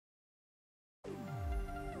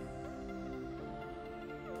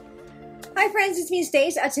Hi friends, it's me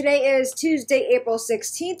Stace. Today is Tuesday, April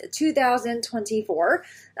 16th, 2024.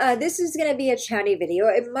 This is going to be a chatty video.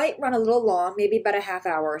 It might run a little long, maybe about a half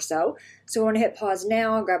hour or so. So I want to hit pause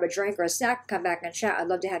now, grab a drink or a snack, come back and chat. I'd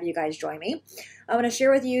love to have you guys join me. I want to share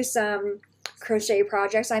with you some crochet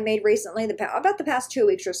projects I made recently, about the past 2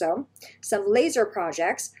 weeks or so. Some laser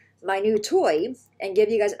projects, my new toy, and give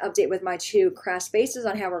you guys an update with my 2 craft spaces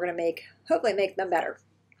on how we're going to hopefully make them better.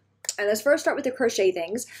 And let's first start with the crochet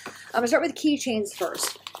things. I'm going to start with keychains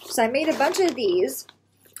first. So I made a bunch of these.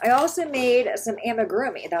 I also made some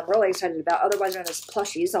amigurumi that I'm really excited about. Otherwise, they're just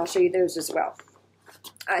plushies. So I'll show you those as well.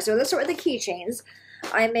 All right, so let's start with the keychains.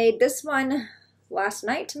 I made this one last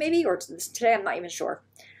night, maybe, or today, I'm not even sure.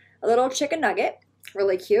 A little chicken nugget.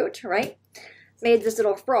 Really cute, right? Made this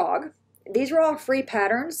little frog. These were all free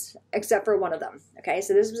patterns, except for one of them. Okay,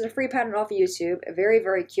 so this was a free pattern off of YouTube. Very,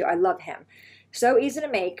 very cute. I love him. So easy to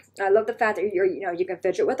make. I love the fact that you can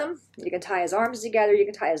fidget with him. You can tie his arms together. You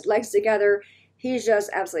can tie his legs together. He's just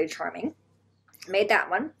absolutely charming. Made that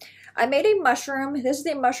one. I made a mushroom. This is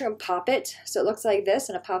a mushroom poppet. So it looks like this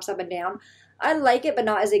and it pops up and down. I like it, but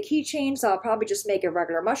not as a keychain. So I'll probably just make a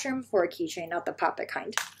regular mushroom for a keychain, not the poppet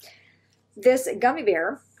kind. This gummy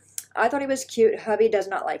bear. I thought he was cute. Hubby does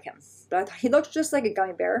not like him. But I thought he looks just like a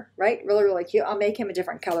gummy bear, right? Really, really cute. I'll make him in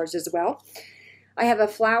different colors as well. I have a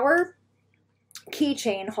flower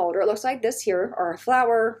keychain holder. It looks like this here, or a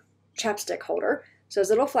flower chapstick holder. So it's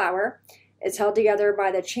a little flower. It's held together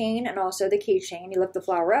by the chain and also the keychain. You lift the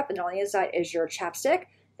flower up and on the inside is your chapstick.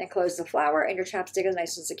 Then close the flower and your chapstick is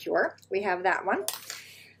nice and secure. We have that one.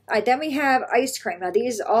 All right, then we have ice cream. Now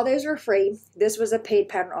all those are free. This was a paid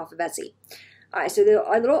pattern off of Etsy. All right, so the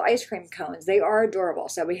little ice cream cones, they are adorable.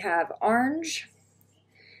 So we have orange,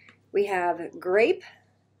 we have grape,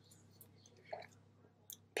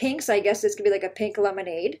 pinks, I guess this could be like a pink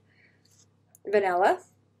lemonade, vanilla.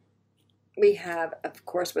 We have, of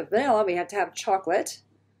course, with vanilla, we have to have chocolate,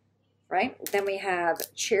 right? Then we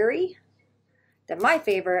have cherry. Then my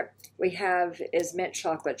favorite we have is mint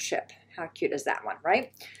chocolate chip. How cute is that one,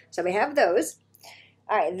 right? So we have those.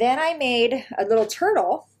 All right, then I made a little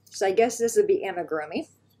turtle. So I guess this would be amigurumi.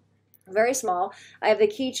 Very small. I have the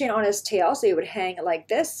keychain on his tail, so he would hang like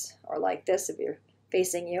this or like this if you're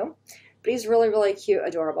facing you. But he's really, really cute,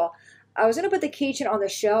 adorable. I was going to put the keychain on the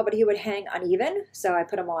shell, but he would hang uneven, so I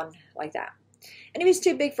put him on like that. And if he's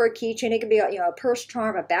too big for a keychain, it could be a purse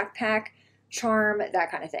charm, a backpack charm,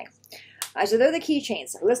 that kind of thing. So they're the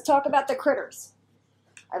keychains. Let's talk about the critters.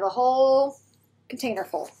 I have a whole container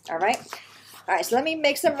full, all right? All right, so let me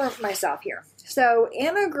make some room for myself here. So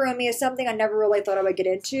amigurumi is something I never really thought I would get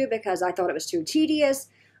into because I thought it was too tedious,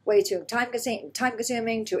 way too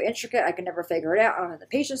time-consuming, too intricate. I could never figure it out. I don't have the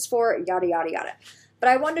patience for it, yada, yada, yada. But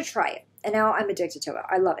I wanted to try it, and now I'm addicted to it.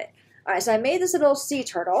 I love it. All right, so I made this little sea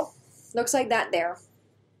turtle. Looks like that there.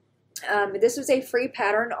 This was a free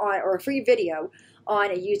pattern or a free video on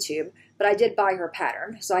YouTube, but I did buy her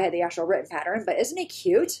pattern, so I had the actual written pattern. But isn't it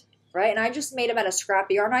cute, right? And I just made him out of scrap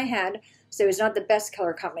yarn I had, so it's not the best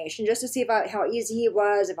color combination, just to see how easy he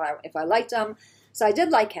was, if I liked him. So I did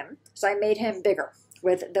like him, so I made him bigger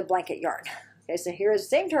with the blanket yarn. Okay, so here's the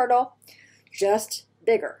same turtle, just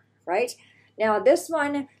bigger, right? Now this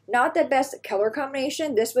one, not the best color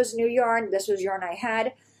combination. This was new yarn. This was yarn I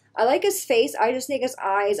had. I like his face. I just think his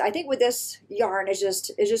eyes, I think with this yarn, it's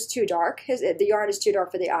just too dark. The yarn is too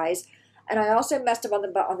dark for the eyes. And I also messed up on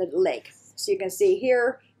the leg. So you can see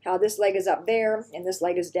here how this leg is up there and this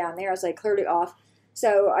leg is down there. It's like clearly off.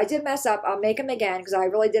 So I did mess up. I'll make him again because I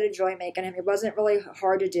really did enjoy making him. It wasn't really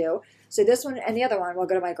hard to do. So this one and the other one will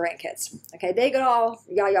go to my grandkids. Okay, they get all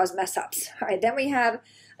Yaya's mess ups. All right, then we have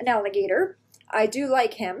an alligator. I do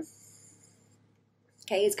like him.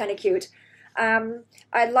 Okay, he's kind of cute.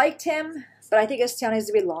 I liked him, but I think his tail needs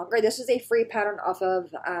to be longer. This is a free pattern off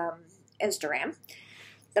of Instagram.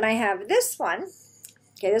 Then I have this one.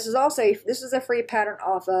 Okay, this is a free pattern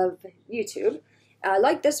off of YouTube. I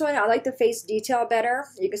like this one. I like the face detail better.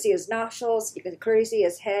 You can see his nostrils. You can clearly see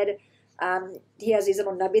his head. He has these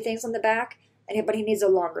little nubby things on the back, but he needs a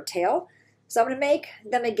longer tail. So I'm going to make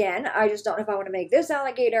them again. I just don't know if I want to make this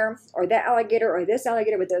alligator or that alligator or this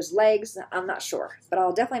alligator with those legs. I'm not sure, but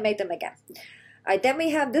I'll definitely make them again. All right, then we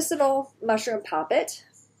have this little mushroom poppet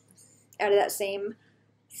out of that same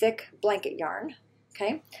thick blanket yarn.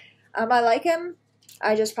 Okay, I like him.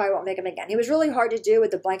 I just probably won't make him again. He was really hard to do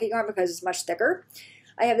with the blanket yarn because it's much thicker.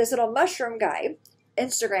 I have this little mushroom guy,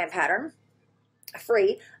 Instagram pattern,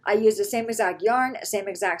 free. I use the same exact yarn, same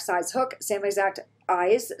exact size hook, same exact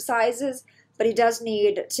eyes sizes, but he does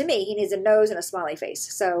need, to me, he needs a nose and a smiley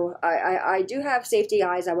face. So I do have safety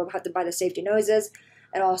eyes. I will have to buy the safety noses.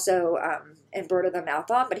 and also embroider the mouth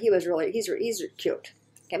on. But he's cute.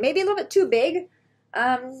 Okay, maybe a little bit too big.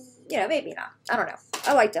 You know, maybe not. I don't know.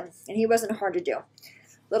 I liked him, and he wasn't hard to do.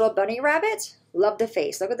 Little bunny rabbit. Love the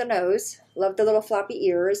face. Look at the nose. Love the little floppy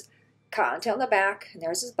ears. Cottontail in the back, and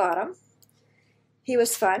there's his bottom. He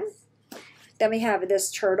was fun. Then we have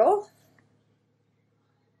this turtle.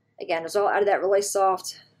 Again, it's all out of that really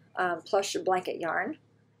soft plush blanket yarn.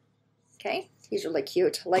 Okay, he's really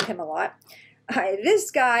cute. I like him a lot.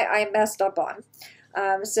 This guy I messed up on.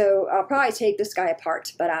 So I'll probably take this guy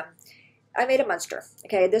apart, but I made a monster.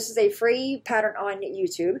 Okay, this is a free pattern on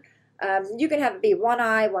YouTube. You can have it be one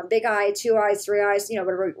eye, one big eye, 2 eyes, 3 eyes, you know,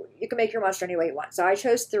 whatever. You can make your monster any way you want. So I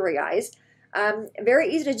chose 3 eyes.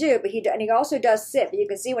 Very easy to do, but he also does sit. But you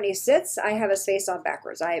can see when he sits, I have his face on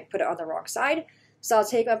backwards. I put it on the wrong side. So I'll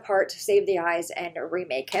take him apart, save the eyes, and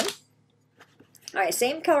remake him. All right,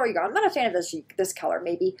 same color yarn. I'm not a fan of this color.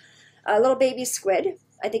 Maybe a little baby squid.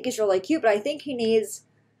 I think he's really cute, but I think he needs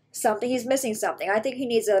something. He's missing something. I think he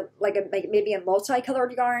needs maybe a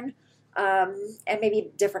multicolored yarn, and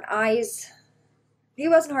maybe different eyes. He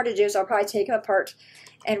wasn't hard to do, so I'll probably take him apart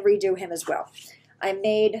and redo him as well. I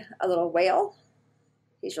made a little whale.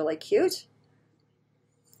 He's really cute.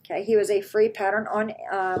 Okay, he was a free pattern on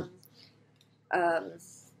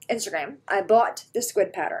Instagram. I bought the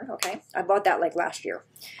squid pattern. Okay, I bought that like last year.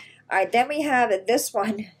 All right, then we have this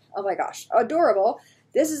one. Oh my gosh, adorable.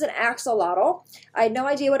 This is an axolotl. I had no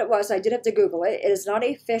idea what it was, so I did have to Google it. It is not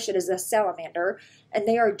a fish, it is a salamander, and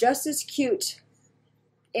they are just as cute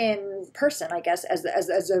in person, I guess, as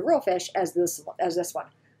a real fish as this one.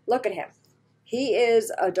 Look at him. He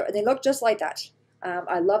is adorable. They look just like that.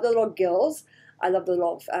 I love the little gills. I love the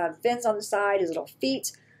little fins on the side, his little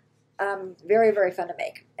feet. Very, very fun to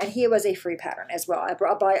make. And he was a free pattern as well.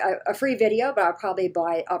 I'll buy a free video, but I'll probably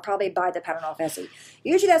buy the pattern off Etsy.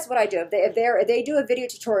 Usually that's what I do. If they do a video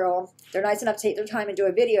tutorial, they're nice enough to take their time and do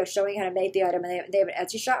a video showing how to make the item, and they have an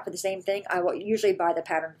Etsy shop for the same thing, I will usually buy the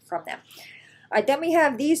pattern from them. All right, then we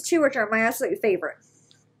have these two, which are my absolute favorite.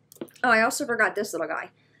 Oh, I also forgot this little guy.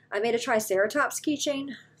 I made a Triceratops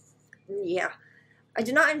keychain. Yeah. I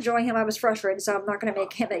did not enjoy him. I was frustrated, so I'm not going to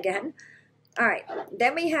make him again. All right,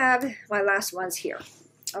 then we have my last ones here.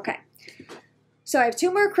 Okay, so I have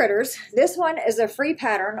 2 more critters. This one is a free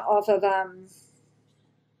pattern off of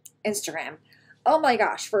Instagram. Oh my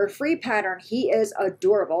gosh, for a free pattern, he is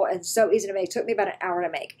adorable and so easy to make. It took me about an hour to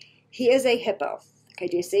make. He is a hippo. Okay,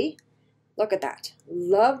 do you see? Look at that.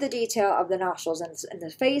 Love the detail of the nostrils and the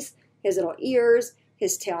face, his little ears,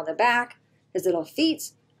 his tail on the back, his little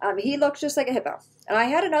feet. He looks just like a hippo. And I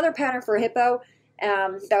had another pattern for a hippo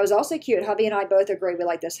that was also cute. Hubby and I both agree we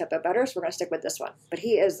like this hippo better, so we're going to stick with this one. But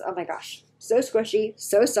he is, oh my gosh, so squishy,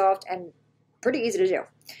 so soft, and pretty easy to do.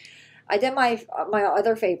 I did my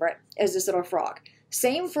other favorite is this little frog.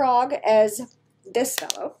 Same frog as this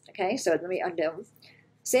fellow. Okay, so let me undo him.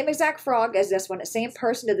 Same exact frog as this one. The same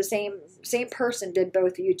person did same person did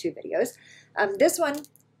both YouTube videos. This one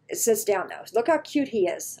sits down though. Look how cute he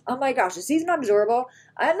is. Oh my gosh, is he not adorable?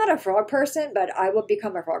 I'm not a frog person, but I will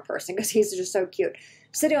become a frog person because he's just so cute.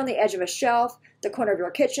 Sitting on the edge of a shelf, the corner of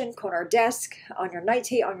your kitchen, corner desk, on your night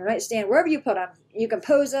table, on your nightstand, wherever you put him. You can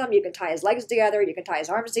pose him. You can tie his legs together. You can tie his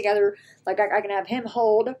arms together. Like I can have him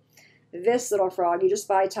hold this little frog. You just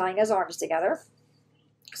by tying his arms together,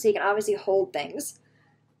 so he can obviously hold things.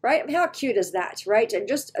 Right? I mean, how cute is that? Right? And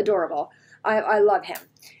just adorable. I love him.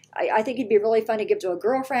 I think he'd be really fun to give to a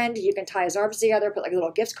girlfriend. You can tie his arms together, put like a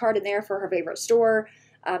little gift card in there for her favorite store.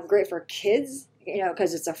 Great for kids, you know,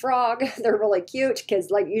 because it's a frog. They're really cute.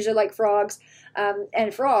 Kids usually like frogs.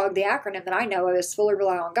 And frog, the acronym that I know of is fully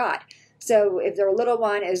rely on God. So if their little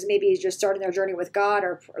one is maybe just starting their journey with God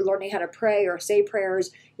or learning how to pray or say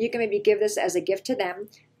prayers, you can maybe give this as a gift to them,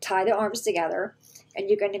 tie the arms together, and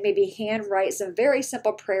you can maybe hand write some very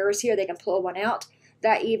simple prayers here. They can pull one out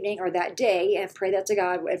that evening or that day and pray that to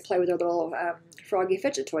God and play with their little froggy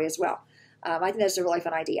fidget toy as well. I think that's a really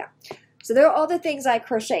fun idea. So there are all the things I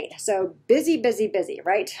crocheted. So busy, busy, busy,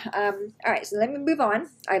 right? All right, so let me move on.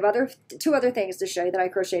 I have 2 other things to show you that I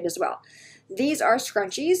crocheted as well. These are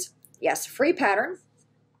scrunchies. Yes, free pattern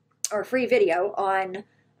or free video on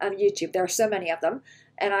YouTube. There are so many of them.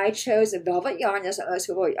 And I chose a velvet yarn. That's what most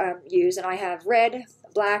people use. And I have red,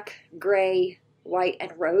 black, gray, white,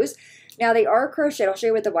 and rose. Now they are crocheted. I'll show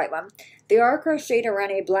you with the white one. They are crocheted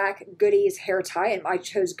around a black Goodies hair tie, and I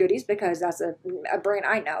chose Goodies because that's a brand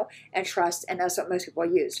I know and trust, and that's what most people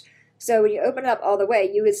use. So when you open it up all the way,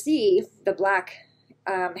 you would see the black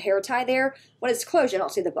hair tie there. When it's closed, you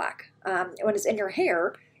don't see the black. When it's in your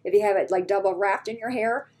hair, if you have it like double wrapped in your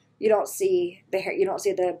hair, you don't see the hair. You don't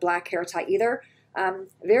see the black hair tie either.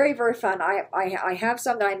 Very, very fun. I have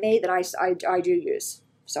some that I made that I do use.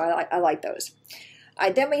 So I like those.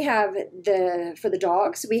 Then we have for the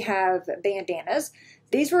dogs, we have bandanas.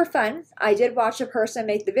 These were fun. I did watch a person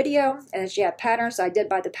make the video, and she had patterns, so I did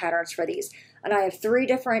buy the patterns for these. And I have 3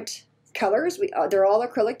 different colors. They're all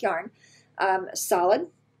acrylic yarn. Solid,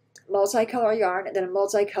 multicolor yarn, and then a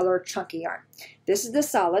multicolor chunky yarn. This is the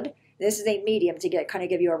solid. This is a medium to kind of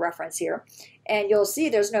give you a reference here. And you'll see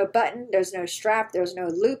there's no button, there's no strap, there's no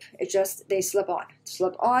loop. It's just they slip on,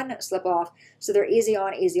 slip off. So they're easy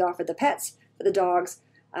on, easy off for the pets, for the dogs.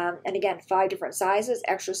 And again, 5 different sizes,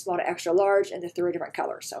 extra small to extra large, and the 3 different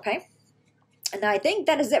colors, okay? And I think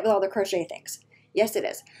that is it with all the crochet things. Yes, it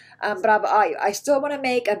is. But I still want to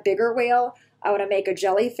make a bigger whale. I want to make a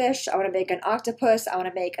jellyfish. I want to make an octopus. I want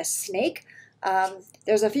to make a snake.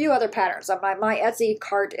 There's a few other patterns. My Etsy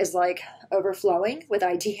cart is like overflowing with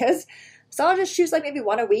ideas. So I'll just choose like maybe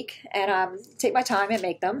 1 a week and take my time and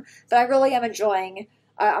make them. But I really am enjoying,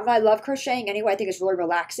 I love crocheting anyway. I think it's really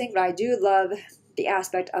relaxing. But I do love the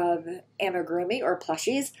aspect of amigurumi or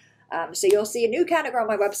plushies. So you'll see a new category on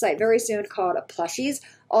my website very soon called plushies.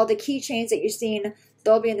 All the keychains that you've seen,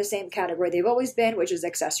 they'll be in the same category they've always been, which is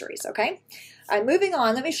accessories, okay? Moving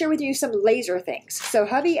on, let me share with you some laser things. So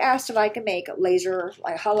hubby asked if I can make laser,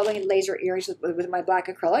 like Halloween laser earrings with my black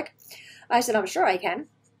acrylic. I said, I'm sure I can.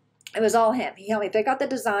 It was all him. He helped me pick out the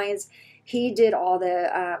designs. He did all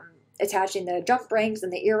the attaching the jump rings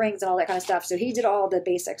and the earrings and all that kind of stuff. So he did all the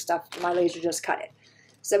basic stuff. My laser just cut it.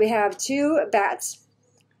 So we have 2 bats,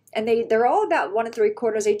 and they're all about 1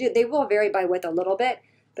 3/4. They will vary by width a little bit,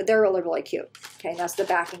 but they're really, really cute. Okay, and that's the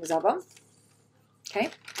backings of them. Okay.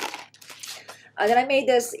 Then I made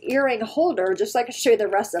this earring holder, just so I can show you the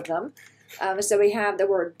rest of them. So we have the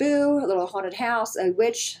word boo, a little haunted house, a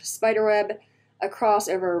witch, spiderweb, a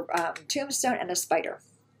crossover tombstone, and a spider.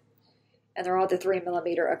 And they're all the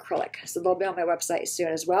 3mm acrylic. So they'll be on my website soon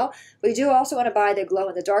as well. We do also want to buy the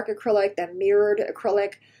glow-in-the-dark acrylic, the mirrored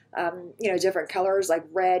acrylic, you know, different colors like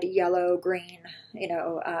red, yellow, green, you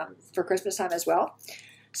know, for Christmas time as well.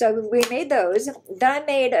 So we made those. Then I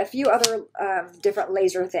made a few other different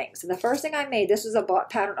laser things. And the first thing I made, this was a bought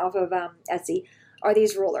pattern off of Etsy, are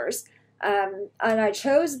these rulers. And I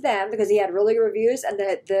chose them because he had really good reviews, and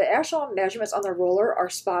the actual measurements on the ruler are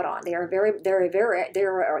spot on. They are very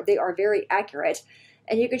accurate.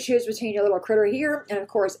 And you can choose between your little critter here, and of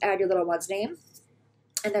course add your little one's name.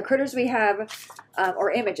 And the critters we have,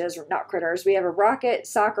 or images, not critters, we have a rocket,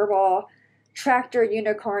 soccer ball, tractor,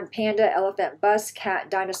 unicorn, panda, elephant, bus,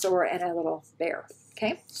 cat, dinosaur, and a little bear.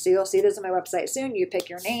 Okay, so you'll see this on my website soon. You pick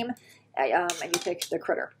your name, and you pick the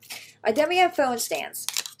critter. Then we have phone stands.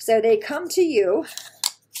 So they come to you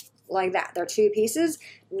like that. They're 2 pieces,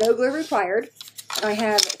 no glue required. And I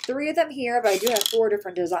have 3 of them here, but I do have 4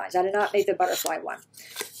 different designs. I did not make the butterfly one.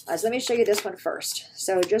 So let me show you this one first.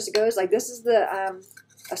 So it just goes like this is the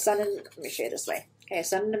a sun and, let me show you this way. Okay,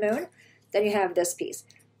 sun and the moon. Then you have this piece.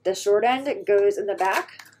 The short end goes in the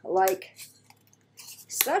back like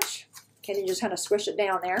such. Okay, you just kind of squish it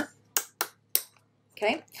down there.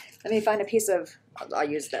 Okay, let me find a piece of, I'll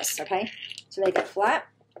use this, okay, to make it flat.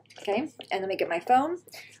 Okay, and let me get my phone.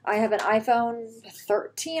 I have an iPhone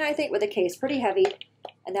 13, I think, with a case, pretty heavy,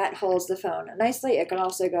 and that holds the phone nicely. It can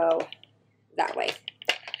also go that way.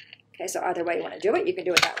 Okay, so either way you want to do it, you can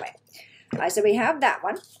do it that way. All right, so we have that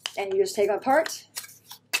one, and you just take them apart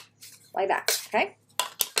like that, okay?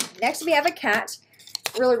 Next we have a cat,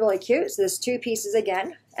 really, really cute. So there's 2 pieces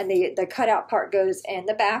again, and the cutout part goes in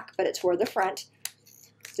the back, but it's toward the front.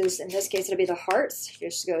 So in this case, it'll be the hearts. It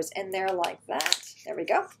just goes in there like that. There we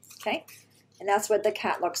go. Okay, and that's what the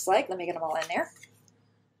cat looks like. Let me get them all in there.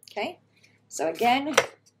 Okay, so again,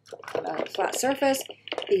 a flat surface.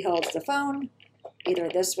 He holds the phone either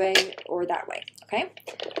this way or that way. Okay,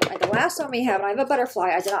 and the last one we have, and I have a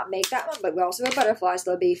butterfly. I did not make that one, but we also have a butterfly, so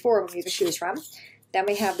there'll be 4 of them you can choose from. Then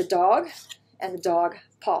we have the dog and the dog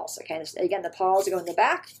paws. Okay, and again, the paws go in the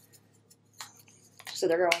back, so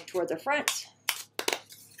they're going toward the front.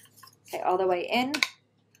 Okay, all the way in.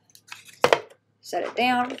 Set it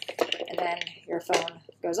down, and then your phone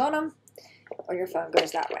goes on them, or your phone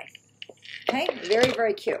goes that way. Okay, very,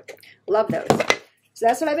 very cute. Love those. So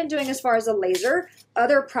that's what I've been doing as far as a laser.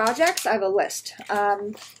 Other projects, I have a list.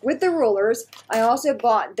 With the rulers, I also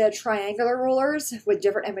bought the triangular rulers with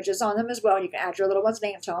different images on them as well. You can add your little one's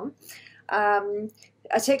name to them.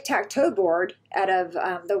 A tic-tac-toe board out of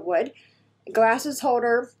the wood. Glasses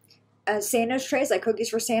holder. Santa's trays, like cookies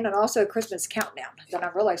for Santa, and also a Christmas countdown that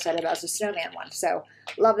I'm really excited about. It's a snowman one, so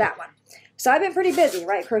love that one. So I've been pretty busy,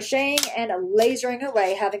 right? Crocheting and lasering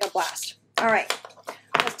away, having a blast. All right,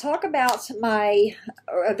 let's talk about my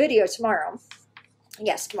video tomorrow.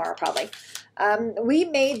 Yes, tomorrow probably. We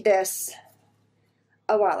made this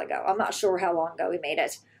a while ago. I'm not sure how long ago we made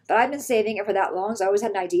it, but I've been saving it for that long, so I always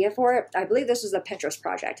had an idea for it. I believe this was a Pinterest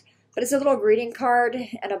project, but it's a little greeting card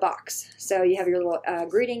and a box. So you have your little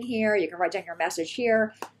greeting here. You can write down your message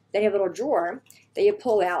here. Then you have a little drawer that you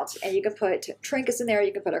pull out, and you can put trinkets in there.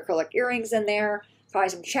 You can put acrylic earrings in there, probably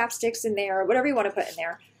some chapsticks in there, whatever you want to put in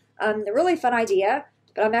there. A really fun idea,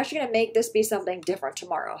 but I'm actually going to make this be something different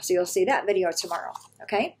tomorrow. So you'll see that video tomorrow,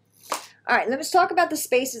 okay? All right, let's talk about the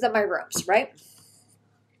spaces of my rooms, right?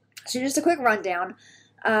 So just a quick rundown.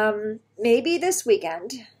 Maybe this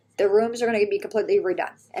weekend, the rooms are going to be completely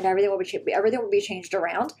redone, and everything will be changed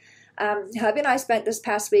around. Hubby and I spent this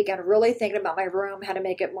past weekend really thinking about my room, how to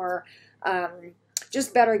make it more,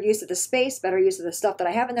 just better use of the space, better use of the stuff that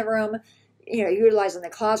I have in the room, you know, utilizing the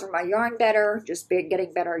closet for my yarn better, just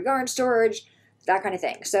getting better yarn storage, that kind of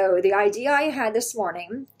thing. So the idea I had this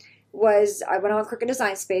morning was I went on Crooked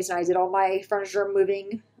Design Space and I did all my furniture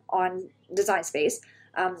moving on Design Space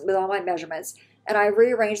with all my measurements, and I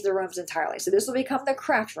rearranged the rooms entirely. So this will become the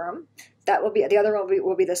craft room. That will be the other room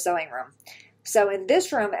will be the sewing room. So in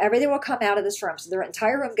this room, everything will come out of this room. So the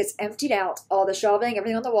entire room gets emptied out. All the shelving,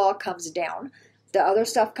 everything on the wall comes down. The other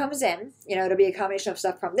stuff comes in. You know, it'll be a combination of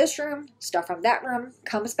stuff from this room, stuff from that room,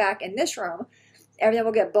 comes back in this room. Everything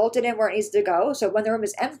will get bolted in where it needs to go. So when the room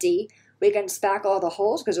is empty, we can spackle all the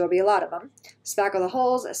holes, because there will be a lot of them. Spackle the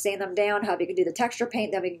holes, sand them down, how we can do the texture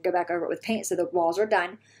paint, then we can go back over it with paint so the walls are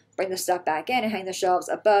done. Bring the stuff back in and hang the shelves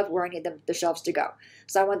above where I need the shelves to go.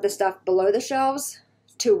 So I want the stuff below the shelves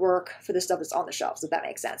to work for the stuff that's on the shelves, if that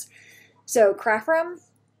makes sense. So craft room,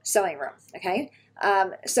 sewing room, okay?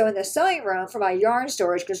 So in the sewing room for my yarn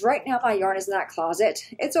storage, because right now my yarn is in that closet.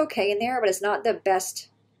 It's okay in there, but it's not the best.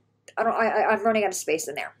 I'm running out of space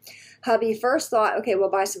in there. Hubby first thought, okay, we'll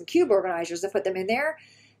buy some cube organizers and put them in there,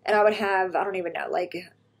 and I would have, I don't even know, like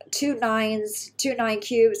two 9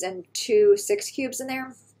 cubes and 2 6 cubes in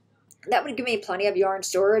there. That would give me plenty of yarn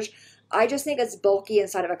storage. I just think it's bulky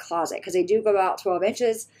inside of a closet because they do go about 12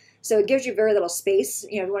 inches. So it gives you very little space.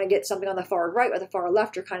 You know, if you want to get something on the far right or the far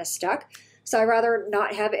left, you're kind of stuck. So I'd rather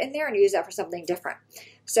not have it in there and use that for something different.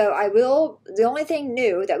 So the only thing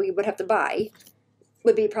new that we would have to buy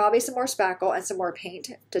would be probably some more spackle and some more paint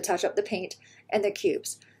to touch up the paint and the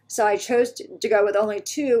cubes. So I chose to go with only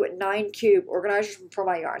 2 9-cube organizers for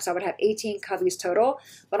my yarn. So I would have 18 cubbies total.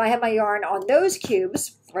 When I had my yarn on those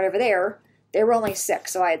cubes right over there, they were only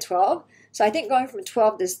 6, so I had 12. So I think going from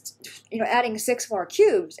 12 to, you know, adding 6 more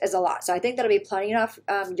cubes is a lot. So I think that'll be plenty enough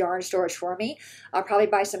yarn storage for me. I'll probably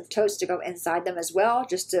buy some totes to go inside them as well,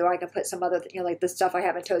 just so I can put some other, you know, like the stuff I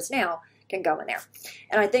have in totes now can go in there.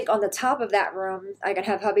 And I think on the top of that room, I can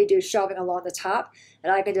have hubby do shelving along the top,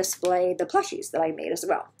 and I can display the plushies that I made as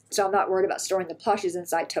well. So I'm not worried about storing the plushies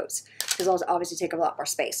inside totes, because those obviously take a lot more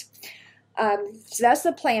space. So that's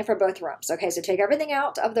the plan for both rooms. Okay, so take everything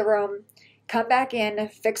out of the room, come back in,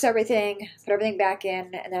 fix everything, put everything back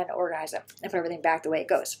in, and then organize it and put everything back the way it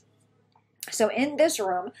goes. So in this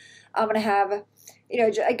room, I'm going to have, you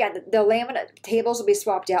know, again, the laminate tables will be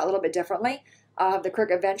swapped out a little bit differently. I'll have the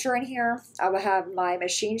Cricut Venture in here. I will have my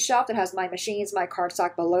machine shelf that has my machines, my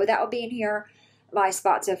cardstock below that will be in here. My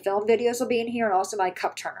spots of film videos will be in here, and also my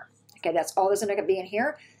cup turner. Okay, that's all that's going to be in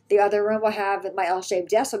here. The other room will have my L-shaped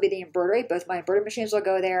desk will be the embroidery. Both my embroidery machines will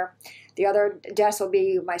go there. The other desk will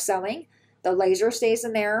be my sewing. The laser stays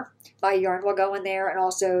in there. My yarn will go in there, and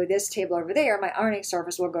also this table over there, my ironing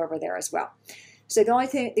surface will go over there as well. So the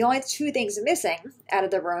only 2 things missing out of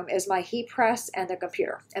the room is my heat press and the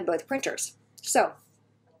computer, and both printers. So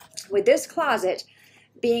with this closet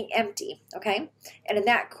being empty, okay, and in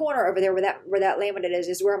that corner over there where that laminate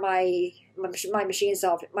is where my machine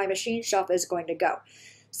shelf is going to go.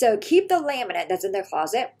 So keep the laminate that's in the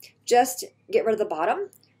closet. Just get rid of the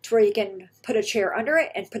bottom to where you can put a chair under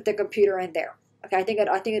it and put the computer in there. Okay, I think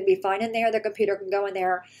it'd be fine in there. The computer can go in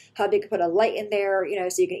there. Hubby can put a light in there, you know,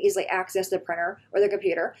 so you can easily access the printer or the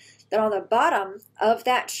computer. Then on the bottom of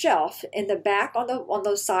that shelf, in the back on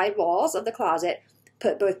those side walls of the closet,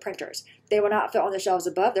 put both printers. They will not fit on the shelves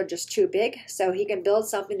above. They're just too big. So he can build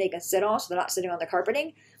something they can sit on so they're not sitting on the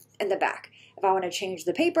carpeting in the back. If I want to change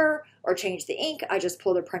the paper or change the ink, I just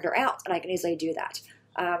pull the printer out and I can easily do that.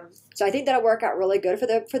 So I think that'll work out really good for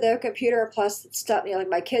the computer. Plus stuff, you know, like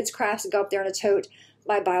my kids' crafts can go up there in a tote.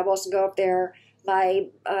 My Bibles can go up there. My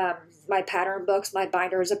pattern books, my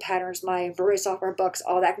binders of patterns, my embroidery software books,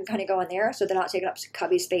 all that can kind of go in there. So they're not taking up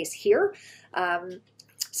cubby space here.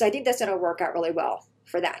 So I think that's going to work out really well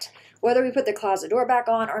for that. Whether we put the closet door back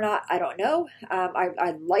on or not, I don't know.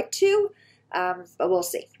 I'd like to, but we'll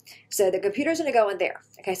see. So the computer's going to go in there.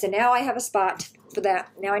 Okay, so now I have a spot for that.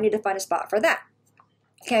 Now I need to find a spot for that.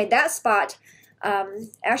 Okay, that spot,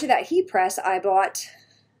 actually that heat press I bought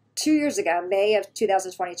 2 years ago, May of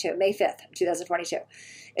 2022, May 5th, 2022.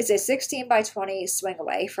 It's a 16 by 20 swing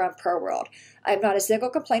away from Pro World. I have not a single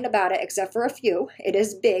complaint about it except for a few. It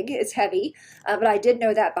is big, it's heavy, but I did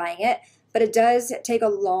know that buying it. But it does take a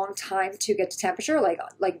long time to get to temperature, like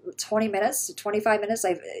 20 minutes to 25 minutes.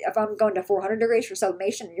 If I'm going to 400 degrees for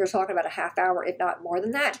sublimation, you're talking about a half hour, if not more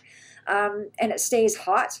than that. And it stays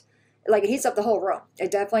hot. Like, it heats up the whole room. It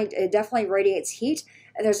definitely radiates heat,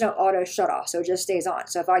 and there's no auto shut off, so it just stays on.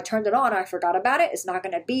 So if I turned it on, I forgot about it, it's not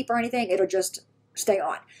going to beep or anything. It'll just stay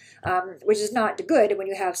on, which is not good when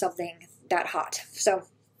you have something that hot. So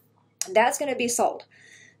that's going to be sold.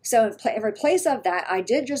 So in replace of that, I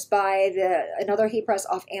did just buy another heat press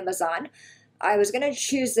off Amazon. I was going to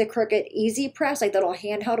choose the Cricut Easy Press, like the little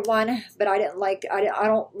handheld one, but I didn't like it,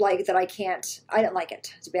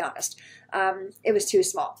 to be honest. It was too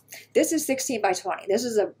small. This is 16 by 20. This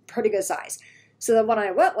is a pretty good size. So the one I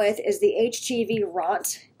went with is the HGV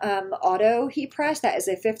Ront Auto Heat Press. That is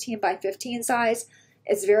a 15 by 15 size.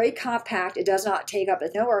 It's very compact. It does not take up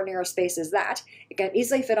nowhere near as space as that. It can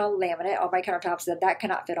easily fit on laminate on my countertops that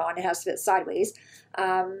cannot fit on. It has to fit sideways.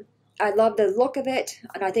 I love the look of it,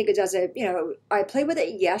 and I think it does I played with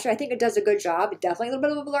it yesterday. I think it does a good job. Definitely a little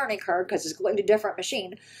bit of a learning curve because it's a completely different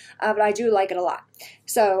machine, but I do like it a lot.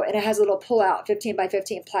 So, and it has a little pull-out 15 by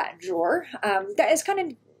 15 platen drawer. That is kind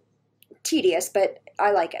of tedious, but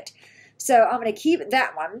I like it. So I'm going to keep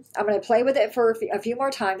that one. I'm going to play with it for a few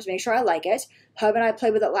more times, make sure I like it. Hub and I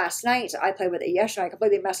played with it last night. I played with it yesterday. I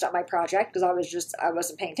completely messed up my project because I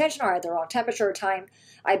wasn't paying attention, or I had the wrong temperature or time.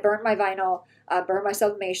 I burned my vinyl, burned my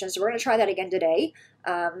sublimation. So we're going to try that again today.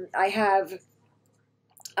 I have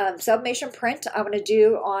sublimation print I'm going to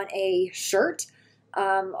do on a shirt.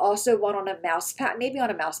 Also one on a mouse pad, maybe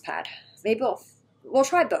on a mouse pad. Maybe we'll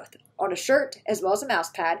try both. On a shirt as well as a mouse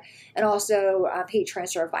pad, and also heat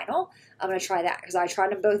transfer vinyl. I'm going to try that because I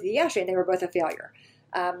tried them both yesterday and they were both a failure.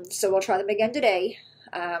 So we'll try them again today.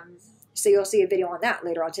 So you'll see a video on that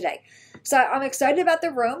later on today. So I'm excited about the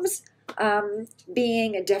rooms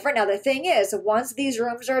being different. Now the thing is, once these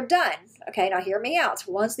rooms are done, okay, now hear me out.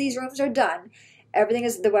 Once these rooms are done, everything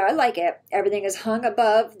is the way I like it. Everything is hung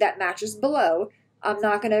above that matches below. I'm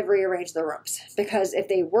not going to rearrange the rooms because if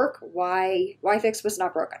they work, why fix what's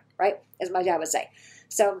not broken, right? As my dad would say.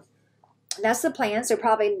 So that's the plan. So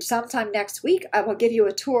probably sometime next week, I will give you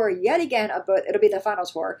a tour yet again of both. It'll be the final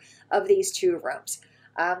tour of these two rooms.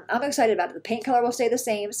 I'm excited about it. The paint color will stay the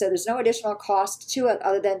same, so there's no additional cost to it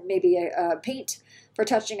other than maybe a paint for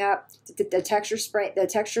touching up, the texture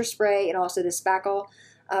spray, and also the spackle.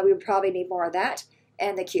 We would probably need more of that,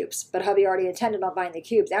 and the cubes. But hubby already intended on buying the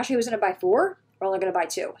cubes. Actually, he was going to buy 4. We're only going to buy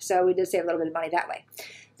 2, so we did save a little bit of money that way.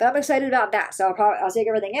 But I'm excited about that. So I'll take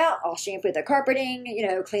everything out. I'll shampoo the carpeting,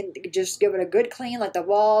 clean, just give it a good clean, like the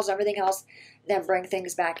walls, everything else. Then bring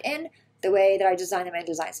things back in the way that I designed them in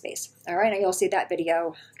Design Space. All right, and you'll see that video,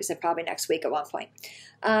 like I said, probably next week at one point.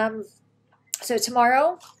 So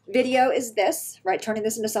tomorrow video is this, right? Turning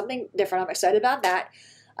this into something different. I'm excited about that.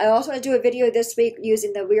 I also want to do a video this week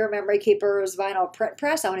using the Weir Memory Keepers vinyl print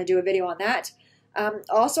press. I want to do a video on that.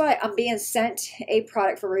 Also, I'm being sent a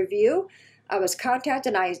product for review. I was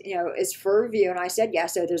contacted, and it's for review, and I said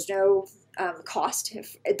yes. So there's no cost.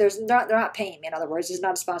 They're not paying me. In other words, it's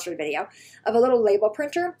not a sponsored video of a little label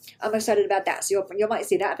printer. I'm excited about that. So you might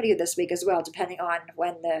see that video this week as well, depending on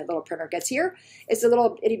when the little printer gets here. It's a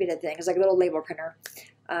little itty bitty thing. It's like a little label printer.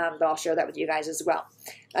 But I'll share that with you guys as well.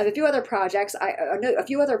 I have a few other projects. I know a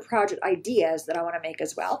few other project ideas that I want to make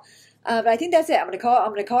as well. But I think that's it. I'm gonna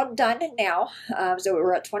call it done now. So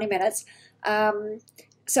we're at 20 minutes.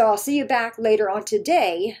 So I'll see you back later on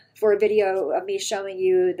today for a video of me showing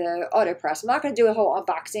you the auto press. I'm not going to do a whole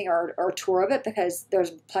unboxing or tour of it because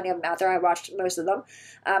there's plenty of them out there. I watched most of them.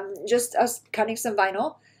 Just us cutting some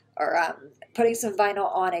vinyl or putting some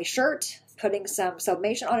vinyl on a shirt, putting some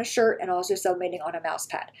sublimation on a shirt, and also sublimating on a mouse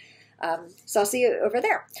pad. So I'll see you over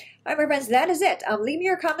there. All right, my friends, that is it. Leave me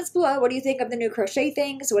your comments below. What do you think of the new crochet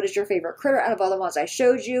things? What is your favorite critter out of all the ones I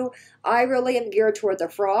showed you? I really am geared toward the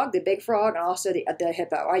frog, the big frog, and also the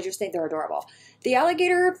hippo. I just think they're adorable. The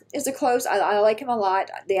alligator is a close. I like him a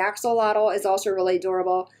lot. The axolotl is also really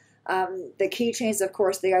adorable. The keychains, of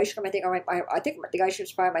course, the ice cream, I think the ice cream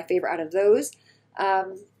is probably my favorite out of those.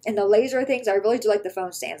 And the laser things, I really do like the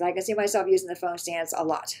phone stands. I can see myself using the phone stands a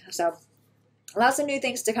lot. So Lots of new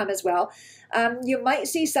things to come as well. You might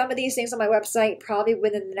see some of these things on my website probably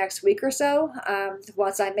within the next week or so,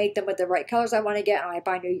 once I make them with the right colors I want to get and I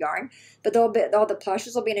buy new yarn. But all the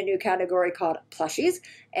plushes will be in a new category called plushies,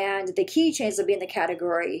 and the keychains will be in the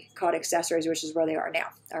category called accessories, which is where they are now.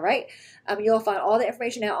 All right. You'll find all the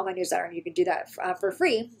information out on my newsletter, and you can do that for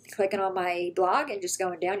free. Clicking on my blog and just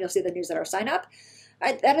going down, you'll see the newsletter sign up.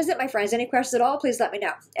 That is it, my friends. Any questions at all, please let me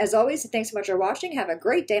know. As always, thanks so much for watching. Have a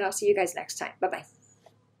great day, and I'll see you guys next time. Bye-bye.